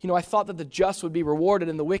 You know, I thought that the just would be rewarded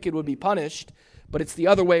and the wicked would be punished, but it's the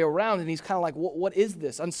other way around. And he's kind of like, what is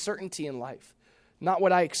this? Uncertainty in life. Not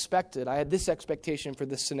what I expected. I had this expectation for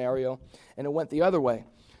this scenario, and it went the other way.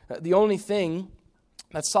 The only thing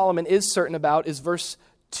that Solomon is certain about is verse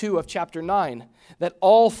 2 of chapter 9, that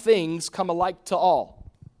all things come alike to all.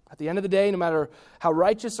 At the end of the day, no matter how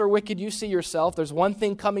righteous or wicked you see yourself, there's one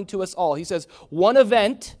thing coming to us all. He says, one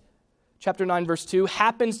event, chapter 9, verse 2,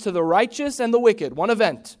 happens to the righteous and the wicked. One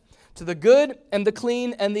event. To the good and the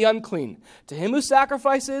clean and the unclean. To him who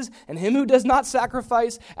sacrifices and him who does not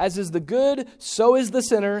sacrifice, as is the good, so is the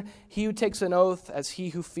sinner. He who takes an oath, as he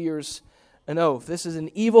who fears an oath. This is an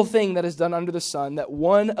evil thing that is done under the sun, that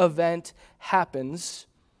one event happens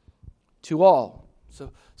to all.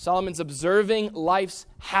 So Solomon's observing life's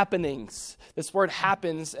happenings. This word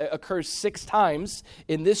happens occurs 6 times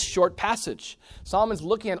in this short passage. Solomon's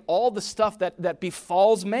looking at all the stuff that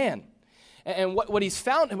befalls man. And what he's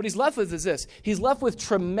found, what he's left with is this. He's left with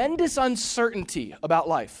tremendous uncertainty about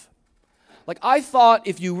life. Like, I thought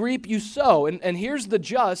if you reap, you sow. And here's the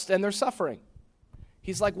just, and they're suffering.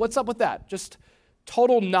 He's like, what's up with that? Just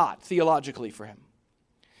total knot theologically for him.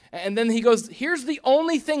 And then he goes, here's the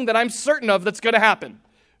only thing that I'm certain of that's going to happen.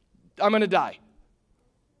 I'm going to die.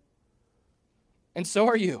 And so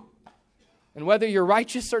are you. And whether you're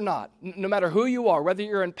righteous or not, no matter who you are, whether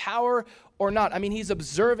you're in power or not, I mean, he's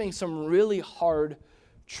observing some really hard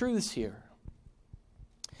truths here.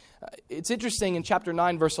 It's interesting in chapter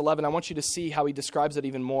 9, verse 11. I want you to see how he describes it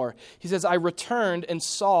even more. He says, I returned and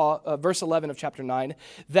saw, verse 11 of chapter 9,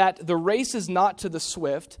 that the race is not to the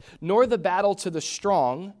swift, nor the battle to the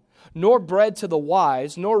strong, nor bread to the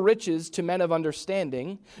wise, nor riches to men of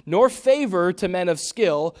understanding, nor favor to men of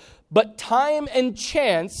skill, but time and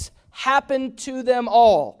chance happened to them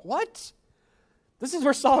all. What? This is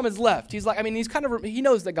where Solomon's left. He's like, I mean, he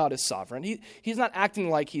knows that God is sovereign. He's not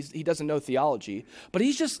acting like he doesn't know theology, but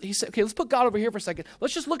he said, okay, let's put God over here for a second.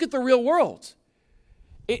 Let's just look at the real world.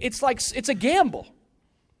 It's a gamble.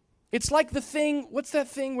 It's like the thing, what's that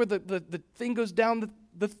thing where the thing goes down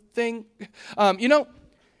the thing?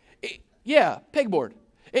 Pegboard.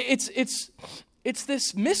 It's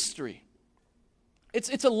this mystery.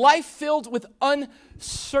 It's a life filled with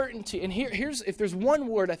uncertainty. And here's if there's one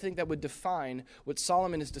word I think that would define what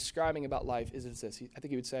Solomon is describing about life, is this. I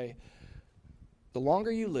think he would say, the longer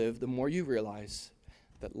you live, the more you realize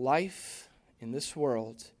that life in this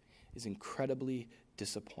world is incredibly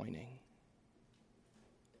disappointing.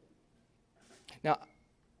 Now,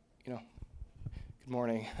 good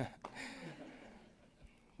morning.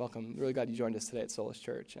 Welcome. Really glad you joined us today at Solas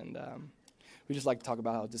Church. And we just like to talk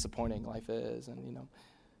about how disappointing life is. And,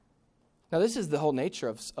 Now, this is the whole nature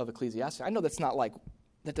of Ecclesiastes. I know that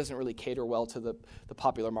doesn't really cater well to the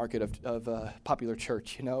popular market of popular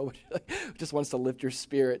church, just wants to lift your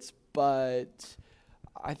spirits. But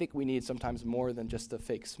I think we need sometimes more than just a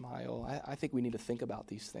fake smile. I think we need to think about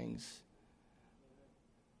these things.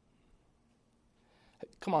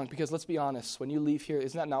 Come on, because let's be honest, when you leave here,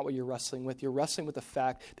 isn't that not what you're wrestling with? You're wrestling with the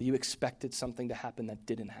fact that you expected something to happen that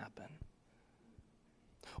didn't happen.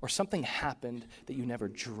 Or something happened that you never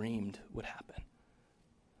dreamed would happen.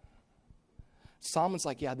 Solomon's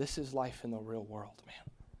like, yeah, this is life in the real world, man.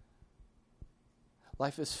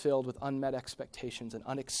 Life is filled with unmet expectations and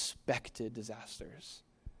unexpected disasters.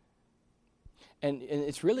 And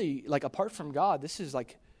it's really, like, apart from God, this is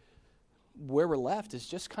like, where we're left is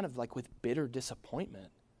just kind of like with bitter disappointment.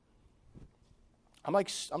 I'm like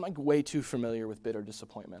way too familiar with bitter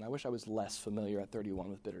disappointment. I wish I was less familiar at 31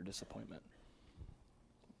 with bitter disappointment.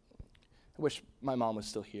 I wish my mom was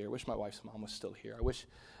still here. I wish my wife's mom was still here.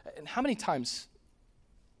 And how many times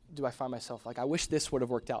do I find myself like, I wish this would have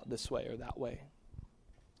worked out this way or that way?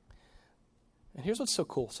 And here's what's so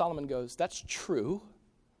cool. Solomon goes, that's true.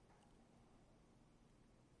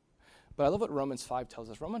 But I love what Romans 5 tells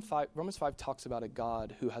us. Romans 5 talks about a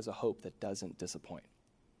God who has a hope that doesn't disappoint.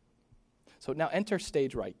 So now enter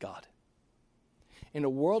stage right God. In a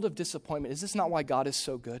world of disappointment, is this not why God is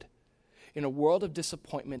so good? In a world of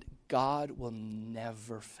disappointment, God will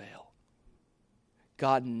never fail.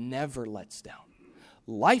 God never lets down.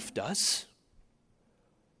 Life does.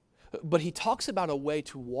 But he talks about a way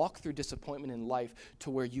to walk through disappointment in life to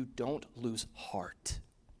where you don't lose heart.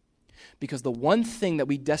 Because the one thing that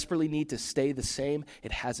we desperately need to stay the same,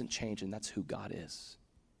 it hasn't changed, and that's who God is.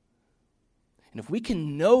 And if we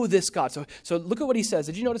can know this God, so look at what he says.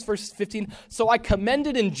 Did you notice verse 15? So I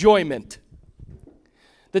commended enjoyment.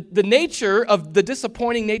 The nature of the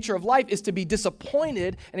disappointing nature of life is to be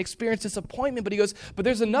disappointed and experience disappointment. But he goes, but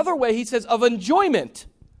there's another way, he says, of enjoyment.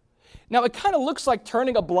 Now, it kind of looks like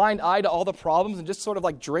turning a blind eye to all the problems and just sort of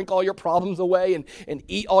like drink all your problems away and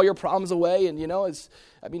eat all your problems away. And,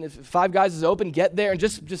 if Five Guys is open, get there and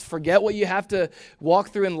just forget what you have to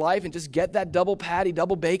walk through in life and just get that double patty,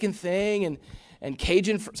 double bacon thing and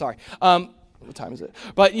Cajun, what time is it?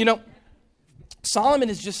 But, Solomon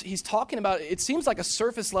he's talking about, it seems like a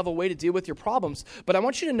surface level way to deal with your problems, but I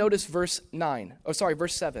want you to notice verse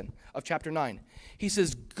 7 of chapter 9. He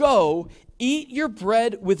says, go, eat your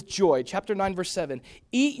bread with joy. Chapter 9, verse 7.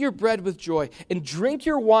 Eat your bread with joy and drink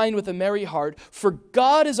your wine with a merry heart, for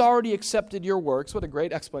God has already accepted your works. What a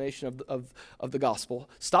great explanation of the gospel.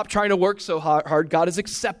 Stop trying to work so hard. God has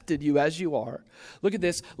accepted you as you are. Look at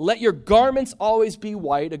this. Let your garments always be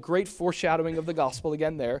white, a great foreshadowing of the gospel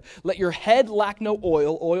again there. Let your head lack no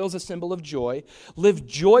oil. Oil is a symbol of joy. Live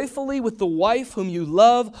joyfully with the wife whom you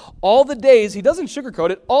love all the days. He doesn't sugarcoat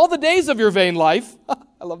it. All the days of your vain life.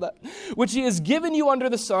 I love that. Which he has given you under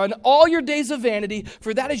the sun, all your days of vanity,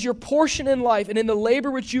 for that is your portion in life and in the labor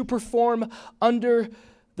which you perform under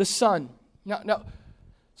the sun. Now,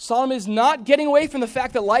 Solomon is not getting away from the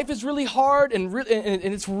fact that life is really hard and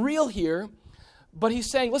it's real here, but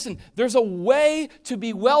he's saying, listen, there's a way to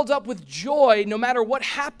be welled up with joy no matter what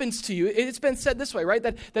happens to you. It's been said this way, right?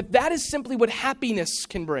 That is simply what happiness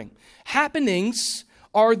can bring. Happenings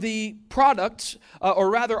are the product, or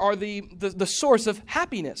rather are the source of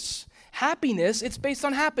happiness. Happiness, it's based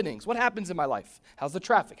on happenings. What happens in my life? How's the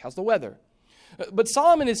traffic? How's the weather? But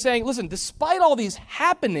Solomon is saying, listen, despite all these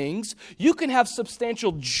happenings, you can have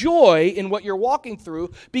substantial joy in what you're walking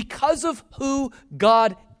through because of who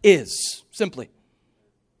God is, simply.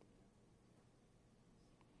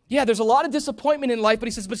 Yeah, there's a lot of disappointment in life, but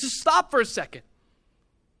he says, but just stop for a second.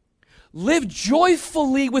 Live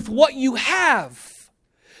joyfully with what you have,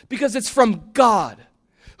 because it's from God,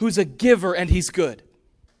 who's a giver and he's good.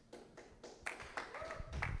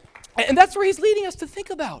 And that's where he's leading us to think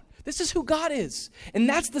about. This is who God is. And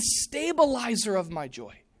that's the stabilizer of my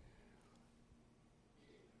joy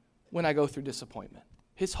when I go through disappointment.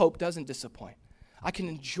 His hope doesn't disappoint. I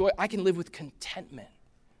can live with contentment.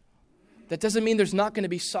 That doesn't mean there's not going to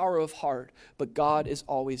be sorrow of heart, but God is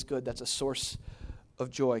always good. That's a source of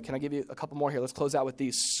joy. Can I give you a couple more here? Let's close out with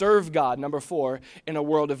these. Serve God, number 4, in a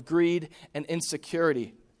world of greed and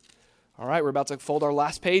insecurity. All right, we're about to fold our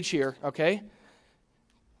last page here, okay?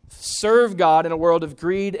 Serve God in a world of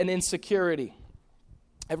greed and insecurity.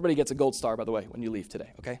 Everybody gets a gold star, by the way, when you leave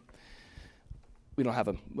today, okay? We don't have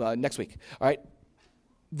them next week, all right?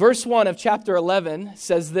 Verse 1 of chapter 11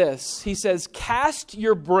 says this. He says, cast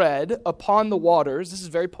your bread upon the waters. This is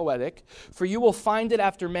very poetic. For you will find it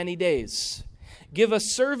after many days. Give a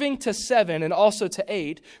serving to 7 and also to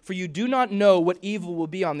 8, for you do not know what evil will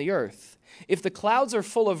be on the earth. If the clouds are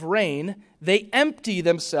full of rain, they empty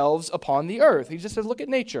themselves upon the earth. He just says, look at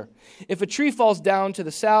nature. If a tree falls down to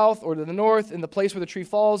the south or to the north, in the place where the tree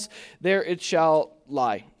falls, there it shall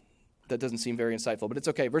lie. That doesn't seem very insightful, but it's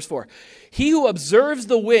okay. Verse 4. He who observes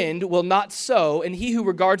the wind will not sow, and he who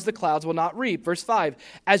regards the clouds will not reap. Verse 5.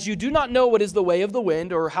 As you do not know what is the way of the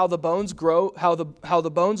wind, or how the bones grow, how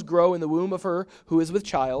the bones grow in the womb of her who is with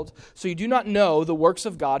child, so you do not know the works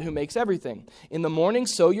of God who makes everything. In the morning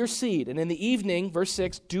sow your seed, and in the evening, verse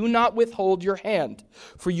 6, do not withhold your hand,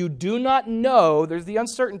 for you do not know, there's the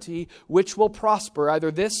uncertainty, which will prosper,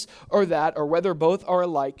 either this or that, or whether both are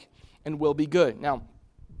alike and will be good. Now,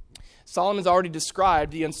 Solomon's already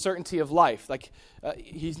described the uncertainty of life.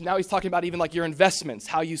 He's talking about even like your investments,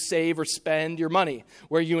 how you save or spend your money,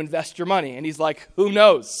 where you invest your money. And he's like, who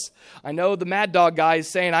knows? I know the Mad Dog guy is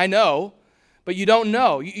saying, I know, but you don't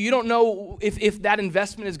know. You don't know if that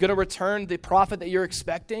investment is going to return the profit that you're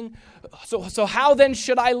expecting. So how then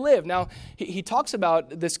should I live? Now, he talks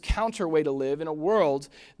about this counter way to live in a world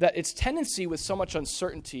that its tendency with so much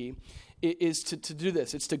uncertainty is to do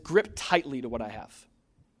this. It's to grip tightly to what I have.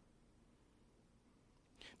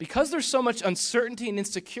 Because there's so much uncertainty and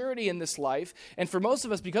insecurity in this life, and for most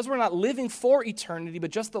of us, because we're not living for eternity, but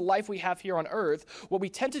just the life we have here on earth, what we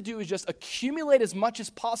tend to do is just accumulate as much as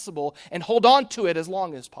possible and hold on to it as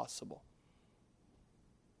long as possible.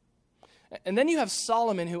 And then you have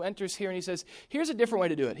Solomon who enters here and he says, here's a different way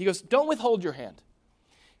to do it. He goes, don't withhold your hand.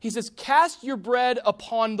 He says, cast your bread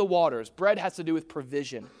upon the waters. Bread has to do with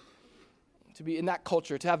provision. To be in that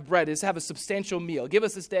culture, to have bread is to have a substantial meal. Give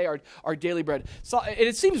us this day our daily bread. So, and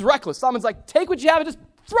it seems reckless. Solomon's like, take what you have and just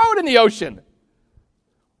throw it in the ocean.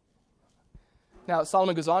 Now,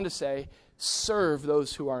 Solomon goes on to say, serve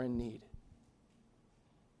those who are in need.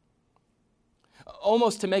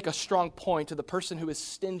 Almost to make a strong point to the person who is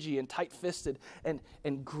stingy and tight-fisted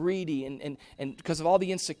and greedy and because of all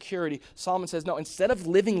the insecurity, Solomon says, no, instead of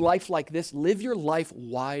living life like this, live your life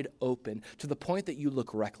wide open to the point that you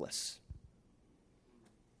look reckless.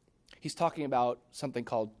 He's talking about something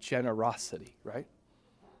called generosity, right?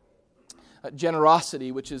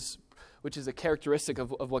 Generosity, which is a characteristic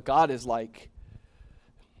of what God is like.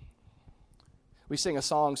 We sing a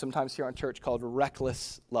song sometimes here on church called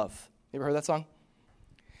Reckless Love. You ever heard that song?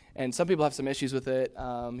 And some people have some issues with it.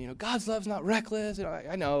 God's love's not reckless.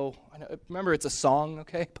 I know. Remember, it's a song,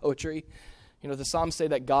 okay? Poetry. The Psalms say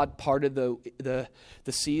that God parted the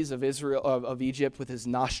seas of Israel of Egypt with his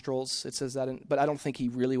nostrils. It says that, but I don't think he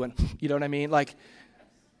really went. You know what I mean? Like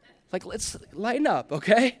let's lighten up,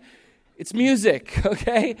 okay? It's music,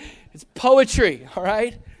 okay? It's poetry, all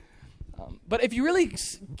right? But if you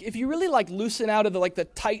really like loosen out of the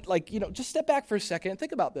tight, just step back for a second and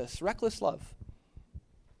think about this. Reckless love.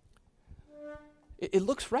 It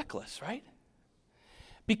looks reckless, right?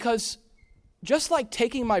 Because just like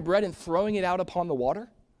taking my bread and throwing it out upon the water,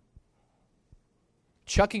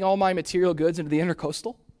 chucking all my material goods into the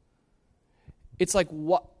intercoastal, it's like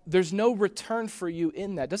what? There's no return for you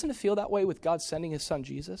in that. Doesn't it feel that way with God sending his son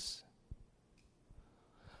Jesus?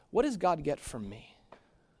 What does God get from me?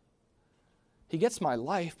 He gets my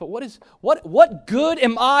life, but what good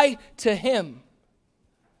am I to him?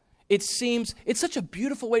 It's such a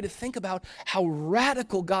beautiful way to think about how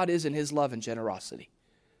radical God is in his love and generosity.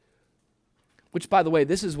 Which, by the way,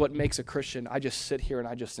 this is what makes a Christian. I just sit here and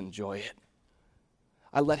I just enjoy it.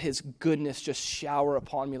 I let his goodness just shower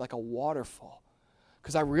upon me like a waterfall.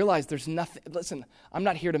 Because I realize there's nothing. Listen, I'm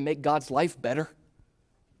not here to make God's life better.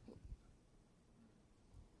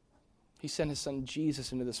 He sent his son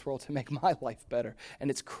Jesus into this world to make my life better. And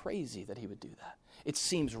it's crazy that he would do that. It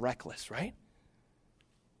seems reckless, right?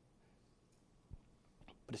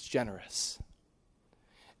 But it's generous.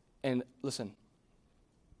 And listen,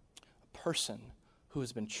 a person who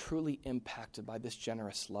has been truly impacted by this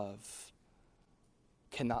generous love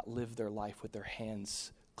cannot live their life with their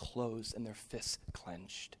hands closed and their fists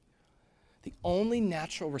clenched. The only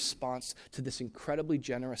natural response to this incredibly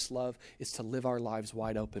generous love is to live our lives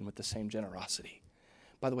wide open with the same generosity.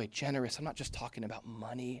 By the way, generous, I'm not just talking about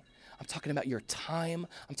money. I'm talking about your time.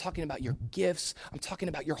 I'm talking about your gifts. I'm talking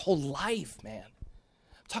about your whole life, man.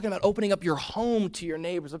 I'm talking about opening up your home to your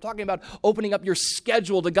neighbors. I'm talking about opening up your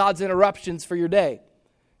schedule to God's interruptions for your day.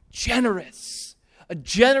 Generous. A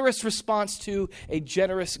generous response to a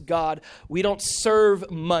generous God. We don't serve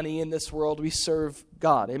money in this world. We serve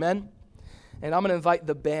God. Amen? And I'm going to invite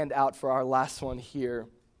the band out for our last one here,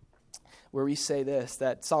 where we say this,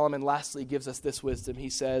 that Solomon lastly gives us this wisdom.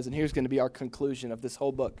 He says, and here's going to be our conclusion of this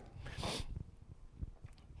whole book.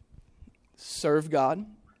 Serve God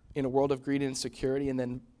in a world of greed and insecurity. And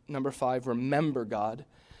then number 5, remember God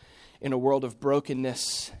in a world of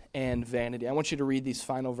brokenness and vanity. I want you to read these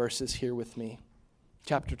final verses here with me.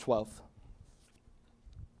 Chapter 12.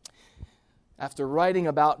 After writing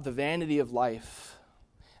about the vanity of life,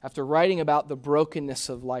 after writing about the brokenness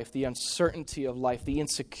of life, the uncertainty of life, the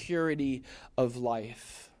insecurity of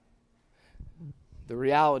life, the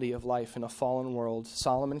reality of life in a fallen world,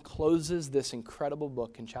 Solomon closes this incredible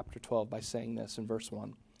book in chapter 12 by saying this in verse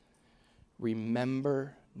 1.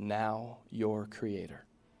 Remember now your Creator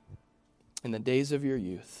in the days of your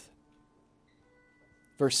youth.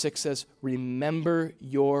 Verse 6 says, remember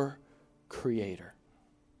your Creator.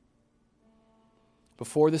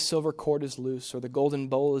 Before the silver cord is loose, or the golden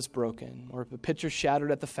bowl is broken, or if the pitcher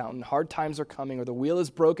shattered at the fountain, hard times are coming, or the wheel is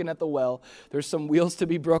broken at the well. There's some wheels to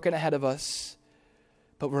be broken ahead of us.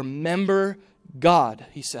 But remember God,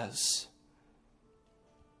 he says.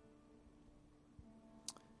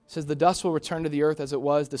 He says, the dust will return to the earth as it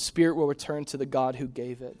was. The spirit will return to the God who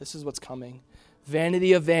gave it. This is what's coming.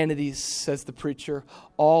 Vanity of vanities, says the preacher.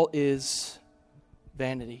 All is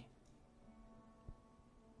vanity.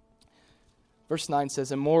 Verse 9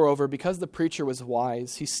 says, and moreover, because the preacher was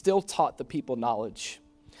wise, he still taught the people knowledge.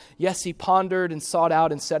 Yes, he pondered and sought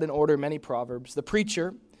out and set in order many proverbs. The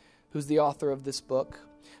preacher, who's the author of this book,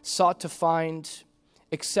 sought to find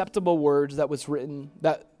acceptable words that was written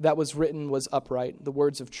was upright, the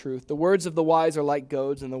words of truth. The words of the wise are like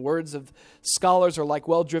goads, and the words of scholars are like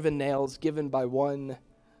well-driven nails given by one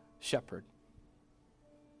shepherd.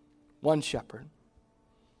 One shepherd.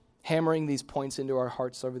 Hammering these points into our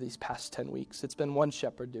hearts over these past 10 weeks. It's been one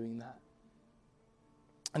shepherd doing that.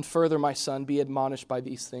 And further, my son, be admonished by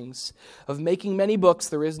these things. Of making many books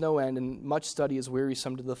there is no end, and much study is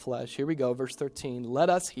wearisome to the flesh. Here we go, verse 13. Let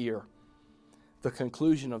us hear the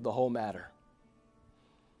conclusion of the whole matter.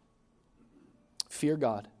 Fear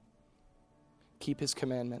God. Keep his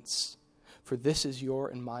commandments. For this is your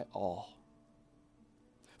and my all.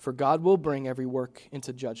 For God will bring every work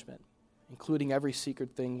into judgment, including every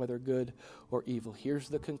secret thing, whether good or evil. Here's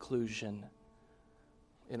the conclusion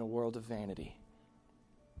in a world of vanity.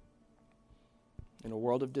 In a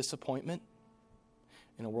world of disappointment,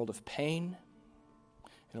 in a world of pain,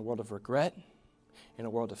 in a world of regret, in a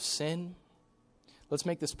world of sin. Let's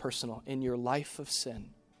make this personal. In your life of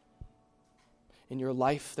sin, in your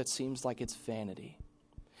life that seems like it's vanity,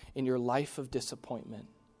 in your life of disappointment,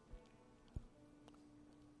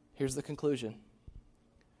 here's the conclusion.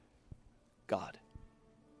 God.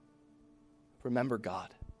 Remember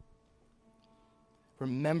God.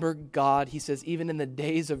 Remember God. He says, even in the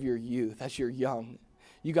days of your youth, as you're young,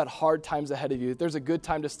 you got hard times ahead of you. There's a good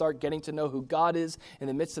time to start getting to know who God is in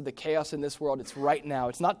the midst of the chaos in this world. It's right now.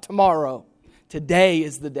 It's not tomorrow. Today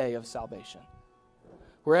is the day of salvation.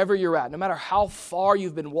 Wherever you're at, no matter how far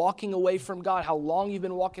you've been walking away from God, how long you've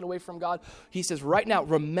been walking away from God, he says right now,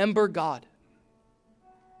 remember God.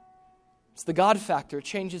 It's the God factor. It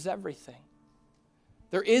changes everything.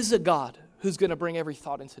 There is a God who's going to bring every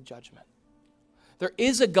thought into judgment. There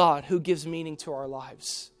is a God who gives meaning to our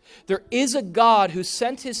lives. There is a God who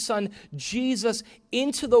sent his son Jesus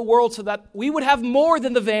into the world so that we would have more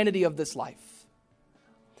than the vanity of this life.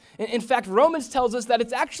 In fact, Romans tells us that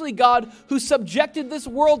it's actually God who subjected this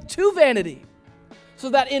world to vanity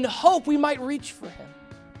so that in hope we might reach for him.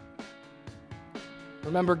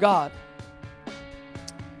 Remember God.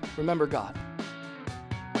 Remember God.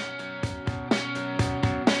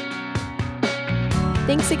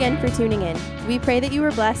 Thanks again for tuning in. We pray that you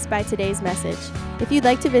were blessed by today's message. If you'd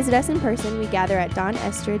like to visit us in person, we gather at Don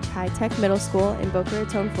Estridge High-Tech Middle School in Boca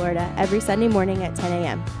Raton, Florida, every Sunday morning at 10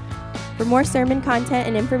 a.m. For more sermon content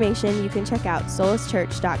and information, you can check out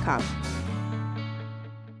solaschurch.com.